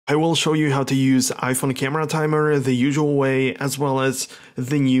I will show you how to use iPhone camera timer the usual way, as well as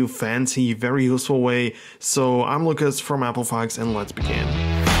the new fancy, very useful way. So I'm Lucas from Apple Fox, and let's begin.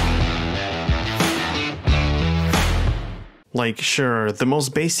 Like, sure, the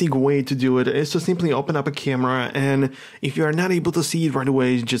most basic way to do it is to simply open up a camera, and if you are not able to see it right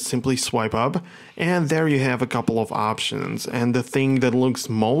away, just simply swipe up, and there you have a couple of options. And the thing that looks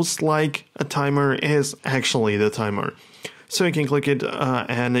most like a timer is actually the timer. So you can click it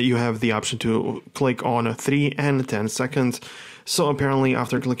and you have the option to click on 3 and 10 seconds. So apparently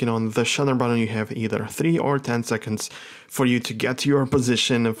after clicking on the shutter button, you have either 3 or 10 seconds for you to get to your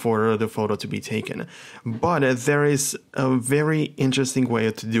position for the photo to be taken. But there is a very interesting way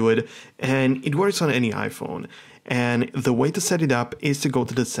to do it, and it works on any iPhone. And the way to set it up is to go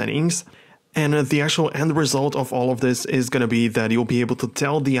to the settings. And the actual end result of all of this is going to be that you'll be able to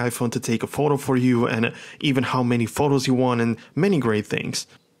tell the iPhone to take a photo for you, and even how many photos you want, and many great things.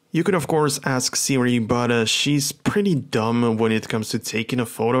 You could of course ask Siri, but she's pretty dumb when it comes to taking a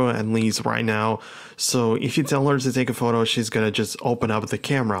photo, at least right now. So if you tell her to take a photo, she's gonna just open up the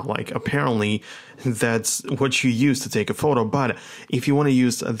camera. Like, apparently that's what you use to take a photo. But if you want to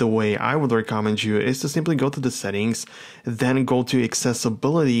use the way I would recommend you, is to simply go to the settings, then go to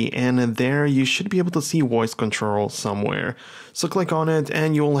accessibility, and there you should be able to see voice control somewhere. So click on it,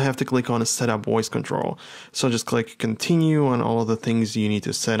 and you'll have to click on set up voice control. So just click continue on all of the things you need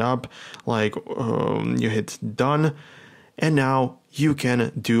to set up, like you hit done, and now you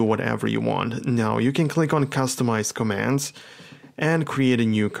can do whatever you want. Now you can click on customize commands and create a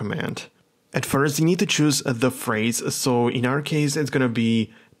new command. At first you need to choose the phrase, so in our case it's gonna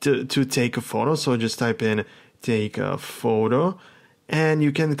be to take a photo, so just type in take a photo, and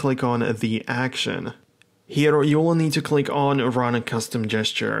you can click on the action. Here you will need to click on run a custom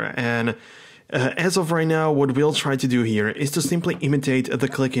gesture, and as of right now, what we'll try to do here is to simply imitate the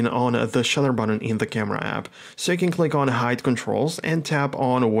clicking on the shutter button in the camera app. So you can click on hide controls and tap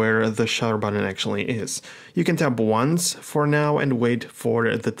on where the shutter button actually is. You can tap once for now and wait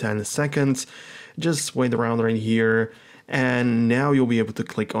for the 10 seconds. Just wait around right here, and now you'll be able to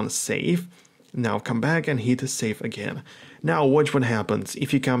click on save. Now come back and hit save again. Now watch what happens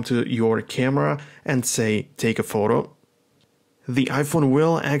if you come to your camera and say take a photo. The iPhone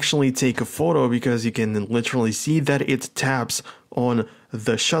will actually take a photo because you can literally see that it taps on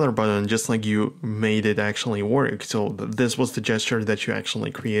the shutter button just like you made it actually work. So this was the gesture that you actually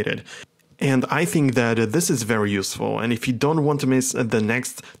created. And I think that this is very useful, and if you don't want to miss the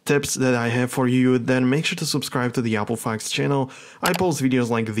next tips that I have for you, then make sure to subscribe to the Apple Fox channel. I post videos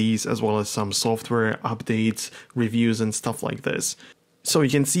like these, as well as some software updates, reviews, and stuff like this. So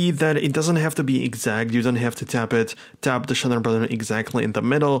you can see that it doesn't have to be exact, you don't have to tap the shutter button exactly in the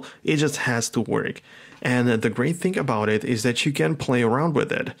middle, it just has to work. And the great thing about it is that you can play around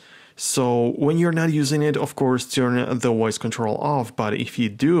with it. So when you're not using it, of course, turn the voice control off, but if you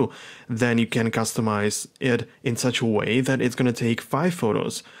do, then you can customize it in such a way that it's going to take 5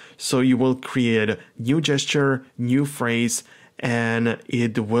 photos. So you will create new gesture, new phrase, and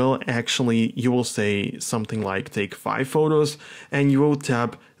it will actually, you will say something like take 5 photos, and you will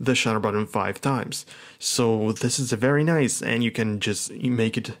tap the shutter button 5 times. So this is very nice, and you can just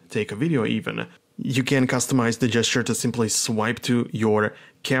make it take a video even. You can customize the gesture to simply swipe to your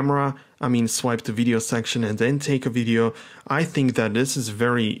camera, swipe to video section and then take a video. I think that this is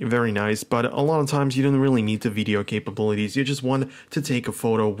very, very nice, but a lot of times you don't really need the video capabilities. You just want to take a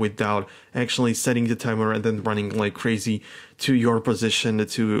photo without actually setting the timer and then running like crazy to your position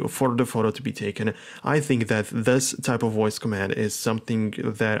for the photo to be taken. I think that this type of voice command is something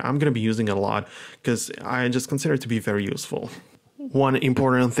that I'm going to be using a lot because I just consider it to be very useful. One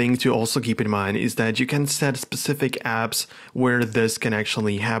important thing to also keep in mind is that you can set specific apps where this can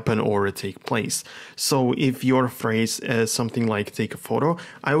actually happen or take place. So if your phrase is something like take a photo,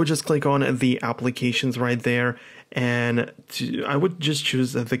 I would just click on the applications right there, and I would just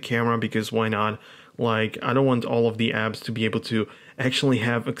choose the camera because why not? Like, I don't want all of the apps to be able to actually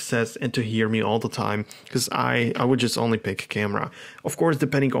have access and to hear me all the time, because I would just only pick camera. Of course,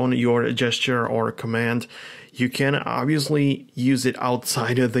 depending on your gesture or command, you can obviously use it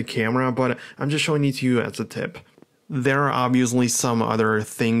outside of the camera, but I'm just showing it to you as a tip. There are obviously some other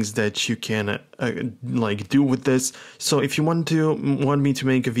things that you can do with this. So if you want me to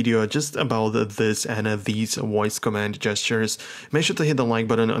make a video just about this and these voice command gestures, make sure to hit the like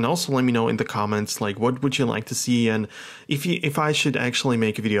button, and also let me know in the comments like what would you like to see and if I should actually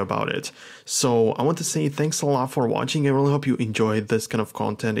make a video about it. So I want to say thanks a lot for watching. I really hope you enjoyed this kind of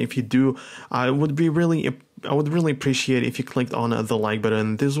content. If you do, I would really appreciate if you clicked on the like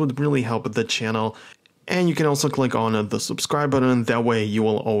button. This would really help the channel. And you can also click on the subscribe button, that way you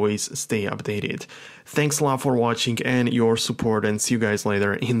will always stay updated. Thanks a lot for watching and your support, and see you guys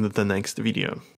later in the next video.